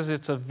says. He says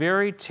it's a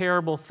very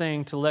terrible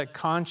thing to let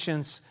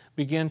conscience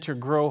begin to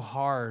grow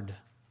hard,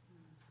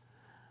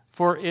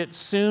 for it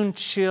soon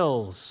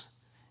chills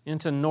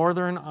into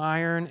northern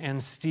iron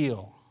and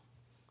steel.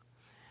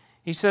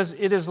 He says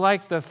it is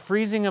like the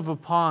freezing of a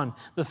pond.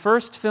 The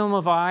first film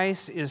of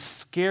ice is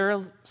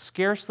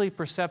scarcely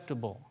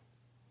perceptible.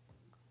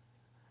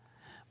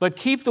 But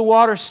keep the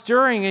water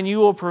stirring and you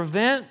will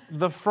prevent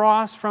the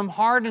frost from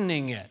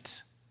hardening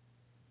it.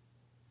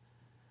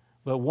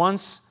 But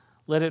once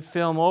let it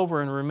film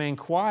over and remain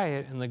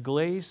quiet, and the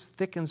glaze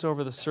thickens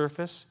over the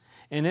surface,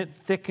 and it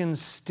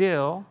thickens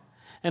still,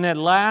 and at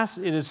last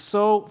it is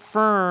so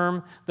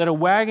firm that a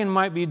wagon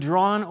might be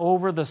drawn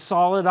over the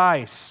solid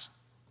ice.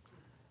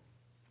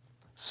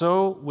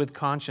 So with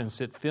conscience,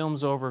 it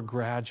films over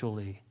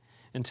gradually,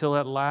 until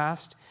at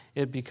last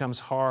it becomes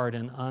hard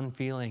and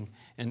unfeeling,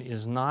 and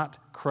is not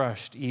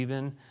crushed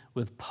even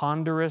with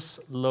ponderous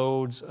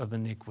loads of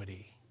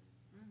iniquity.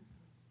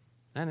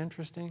 Isn't that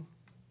interesting?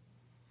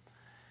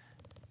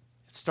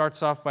 It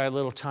starts off by a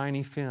little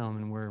tiny film,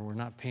 and we're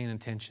not paying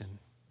attention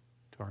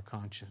to our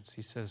conscience.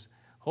 He says,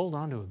 hold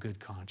on to a good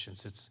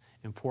conscience. It's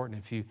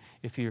important.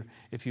 If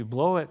you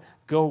blow it,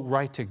 go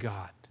right to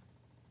God.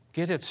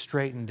 Get it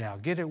straightened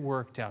out. Get it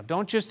worked out.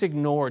 Don't just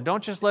ignore it.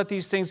 Don't just let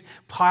these things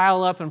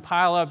pile up and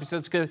pile up. He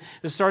says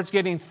it starts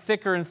getting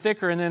thicker and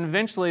thicker, and then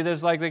eventually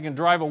there's like they can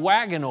drive a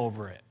wagon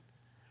over it.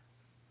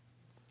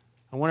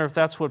 I wonder if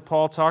that's what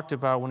Paul talked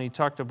about when he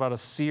talked about a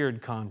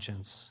seared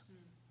conscience.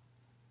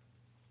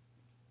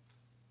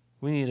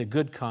 We need a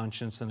good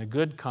conscience, and a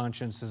good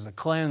conscience is a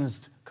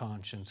cleansed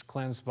conscience,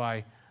 cleansed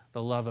by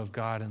the love of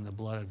God and the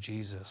blood of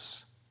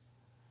Jesus.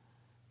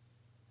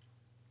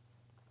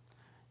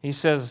 He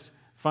says,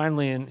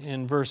 finally,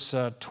 in verse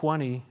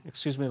 20,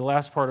 the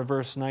last part of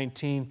verse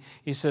 19,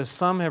 he says,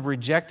 some have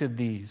rejected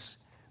these.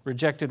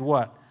 Rejected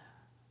what?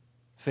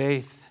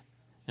 Faith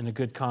and a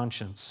good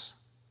conscience.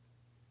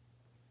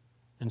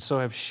 And so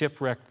have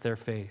shipwrecked their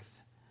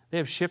faith. They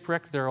have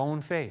shipwrecked their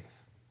own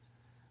faith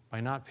by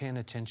not paying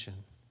attention,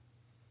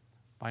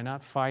 by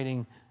not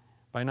fighting,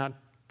 by not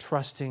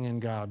trusting in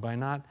God, by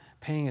not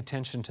paying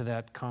attention to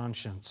that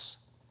conscience.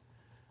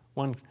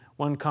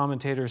 One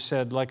commentator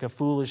said, like a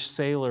foolish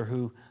sailor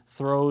who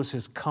throws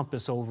his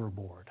compass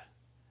overboard,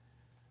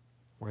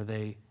 where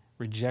they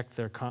reject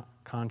their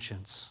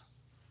conscience.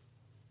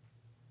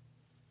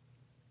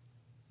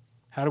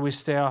 How do we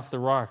stay off the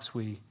rocks?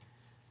 We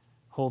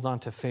hold on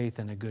to faith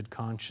and a good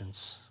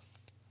conscience.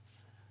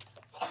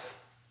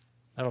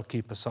 That'll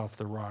keep us off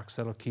the rocks.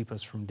 That'll keep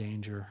us from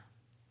danger.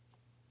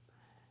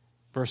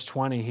 Verse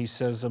 20, he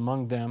says,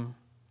 among them,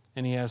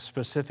 and he has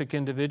specific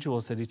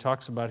individuals that he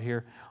talks about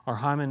here, are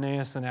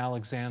Hymenaeus and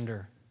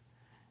Alexander,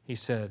 he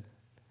said,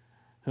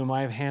 whom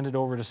I have handed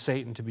over to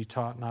Satan to be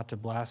taught not to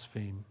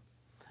blaspheme.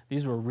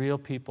 These were real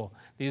people.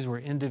 These were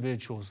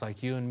individuals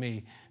like you and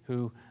me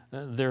who,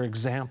 they're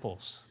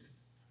examples.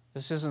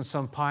 This isn't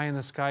some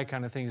pie-in-the-sky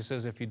kind of thing. It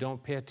says if you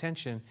don't pay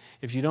attention,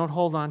 if you don't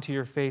hold on to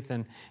your faith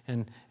and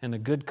a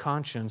good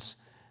conscience,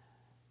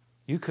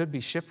 you could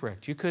be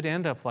shipwrecked. You could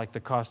end up like the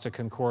Costa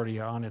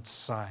Concordia on its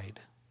side.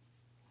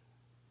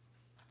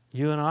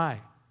 You and I.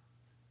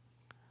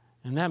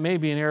 And that may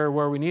be an area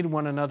where we need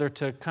one another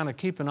to kind of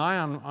keep an eye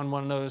on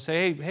one another and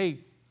say, hey,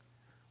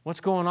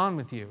 what's going on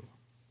with you?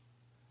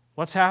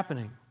 What's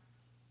happening?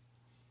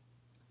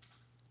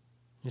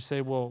 You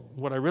say, well,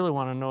 what I really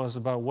want to know is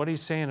about what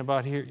he's saying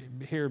about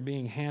here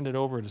being handed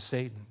over to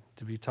Satan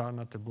to be taught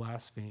not to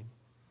blaspheme.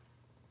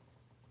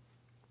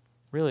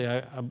 Really,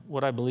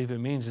 what I believe it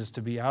means is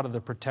to be out of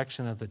the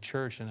protection of the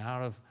church and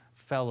out of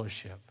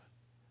fellowship.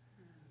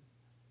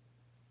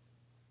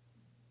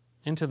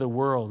 Into the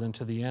world,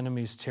 into the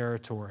enemy's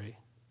territory.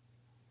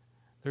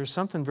 There's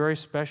something very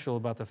special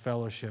about the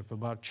fellowship,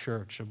 about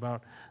church,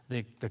 about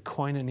the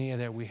koinonia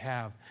that we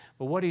have.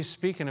 But what he's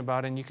speaking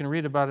about, and you can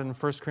read about it in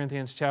 1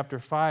 Corinthians chapter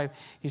 5,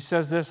 he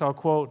says this, I'll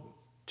quote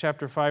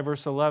chapter 5,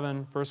 verse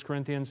 11, 1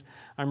 Corinthians,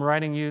 I'm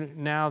writing you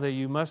now that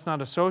you must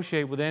not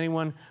associate with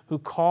anyone who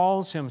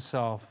calls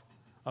himself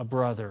a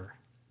brother,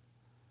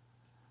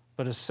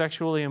 but is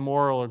sexually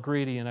immoral or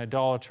greedy, an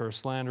idolater, or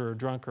slanderer, or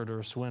drunkard, or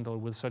a swindler.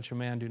 With such a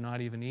man do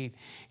not even eat.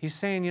 He's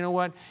saying, you know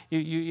what?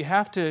 You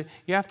have to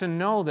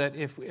know that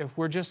if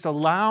we're just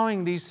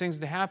allowing these things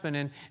to happen,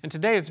 and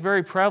today it's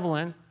very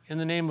prevalent in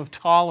the name of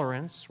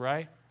tolerance,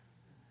 right?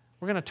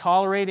 We're going to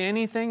tolerate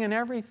anything and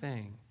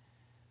everything.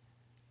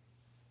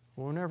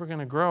 We're never going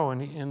to grow.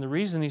 And the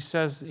reason he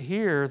says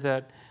here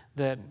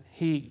that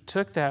he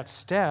took that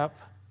step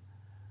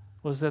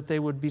was that they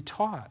would be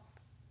taught.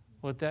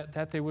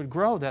 That they would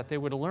grow, that they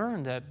would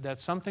learn, that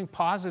something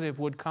positive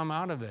would come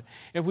out of it.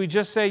 If we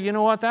just say, you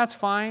know what, that's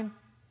fine.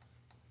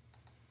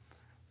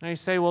 Now you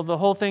say, well, the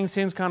whole thing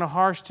seems kind of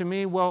harsh to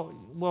me.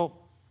 Well,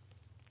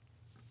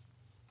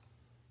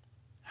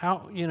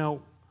 How,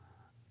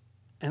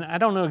 and I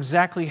don't know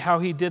exactly how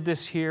he did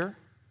this here.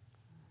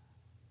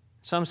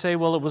 Some say,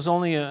 well, it was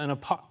only an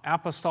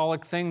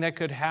apostolic thing that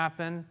could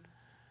happen.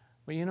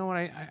 But you know what?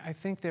 I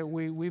think that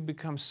we've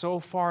become so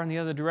far in the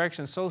other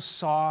direction, so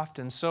soft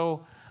and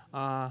so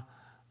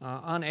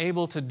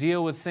unable to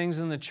deal with things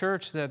in the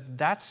church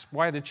that's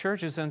why the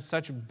church is in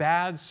such a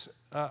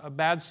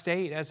bad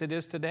state as it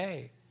is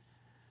today.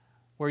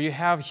 Where you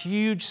have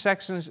huge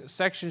sections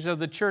of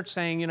the church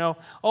saying,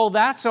 oh,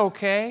 that's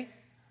okay.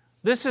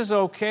 This is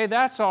okay.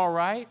 That's all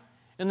right.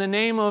 In the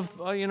name of,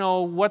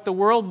 what the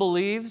world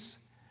believes.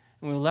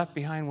 And we left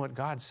behind what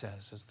God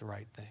says is the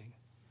right thing.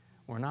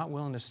 We're not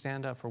willing to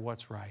stand up for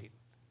what's right.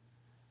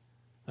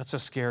 That's a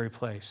scary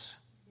place.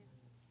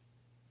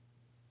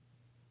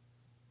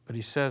 But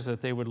he says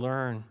that they would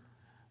learn,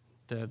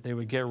 that they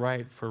would get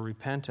right for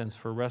repentance,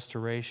 for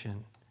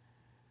restoration.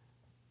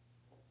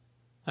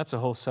 That's a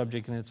whole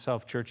subject in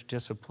itself, church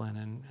discipline,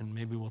 and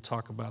maybe we'll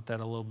talk about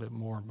that a little bit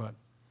more. But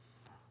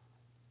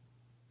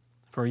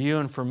for you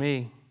and for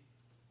me,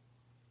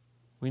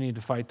 we need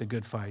to fight the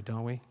good fight,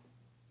 don't we?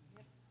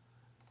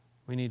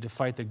 We need to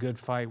fight the good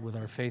fight with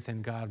our faith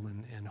in God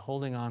and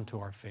holding on to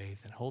our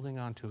faith and holding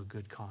on to a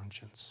good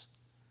conscience.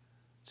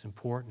 It's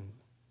important.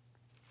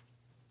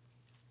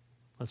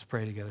 Let's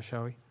pray together,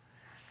 shall we?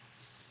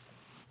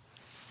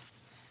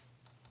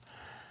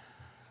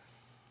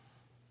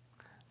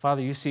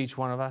 Father, you see each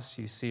one of us.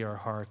 You see our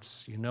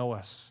hearts. You know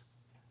us.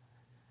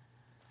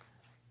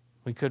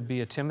 We could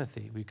be a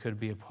Timothy. We could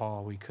be a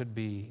Paul. We could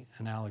be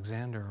an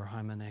Alexander or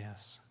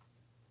Hymenaeus.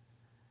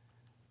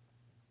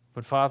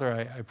 But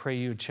Father, I pray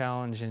you would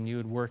challenge and you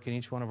would work in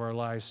each one of our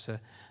lives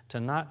to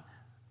not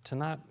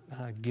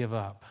give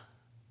up,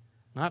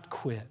 not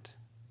quit,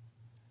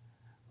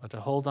 but to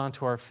hold on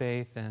to our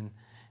faith and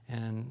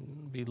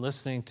be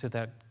listening to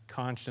that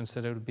conscience,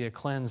 that it would be a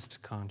cleansed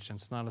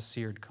conscience, not a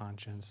seared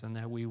conscience, and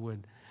that we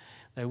would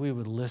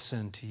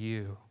listen to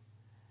you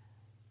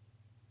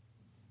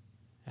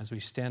as we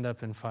stand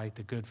up and fight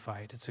the good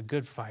fight. It's a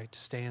good fight to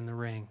stay in the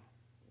ring.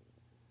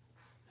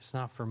 It's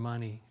not for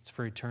money, it's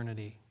for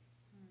eternity.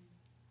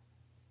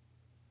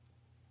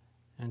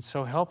 And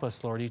so help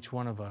us, Lord, each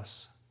one of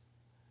us.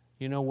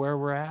 You know where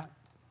we're at.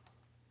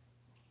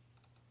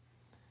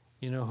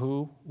 You know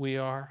who we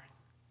are.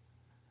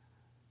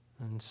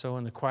 And so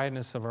in the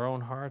quietness of our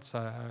own hearts,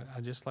 I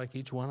just like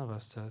each one of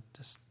us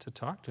to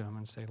talk to him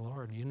and say,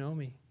 Lord, you know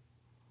me.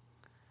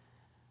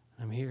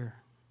 I'm here.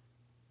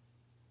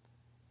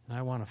 And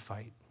I want to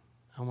fight.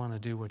 I want to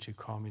do what you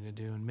call me to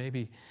do. And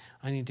maybe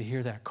I need to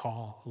hear that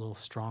call a little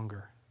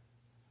stronger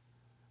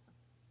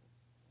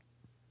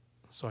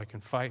so I can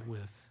fight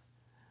with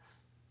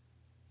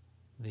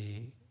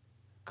the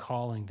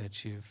calling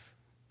that you've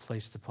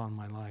placed upon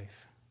my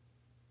life.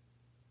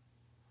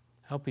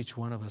 Help each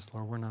one of us,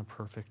 Lord. We're not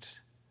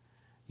perfect.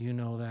 You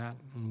know that,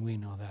 and we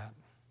know that.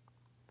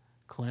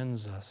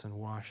 Cleanse us and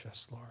wash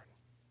us, Lord.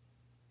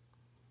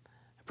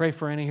 I pray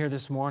for any here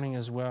this morning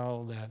as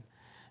well that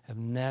have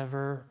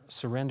never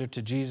surrendered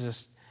to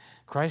Jesus.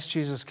 Christ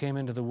Jesus came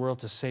into the world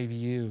to save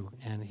you,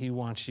 and he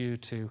wants you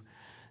to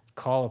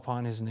call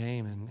upon his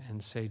name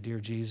and say, Dear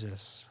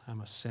Jesus,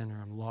 I'm a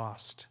sinner, I'm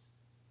lost.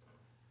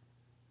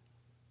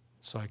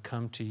 So I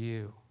come to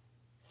you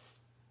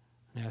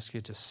and ask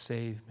you to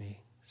save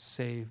me.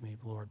 Save me,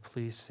 Lord.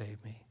 Please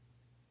save me.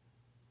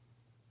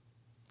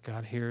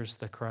 God hears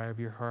the cry of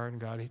your heart.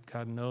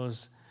 God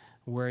knows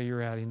where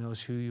you're at. He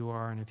knows who you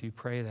are. And if you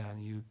pray that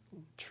and you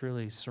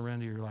truly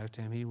surrender your life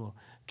to him, he will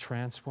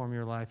transform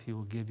your life. He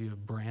will give you a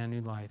brand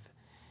new life.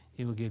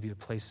 He will give you a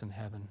place in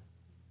heaven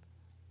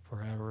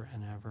forever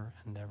and ever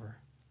and ever.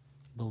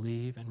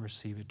 Believe and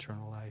receive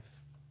eternal life.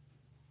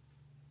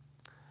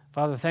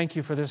 Father, thank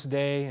you for this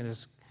day.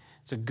 It's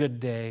a good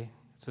day.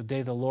 It's a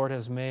day the Lord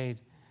has made.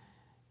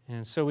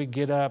 And so we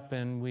get up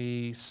and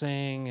we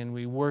sing and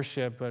we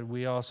worship, but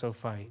we also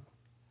fight.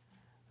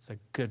 It's a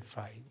good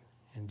fight.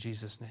 In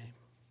Jesus' name,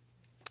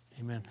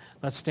 amen.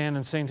 Let's stand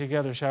and sing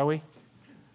together, shall we?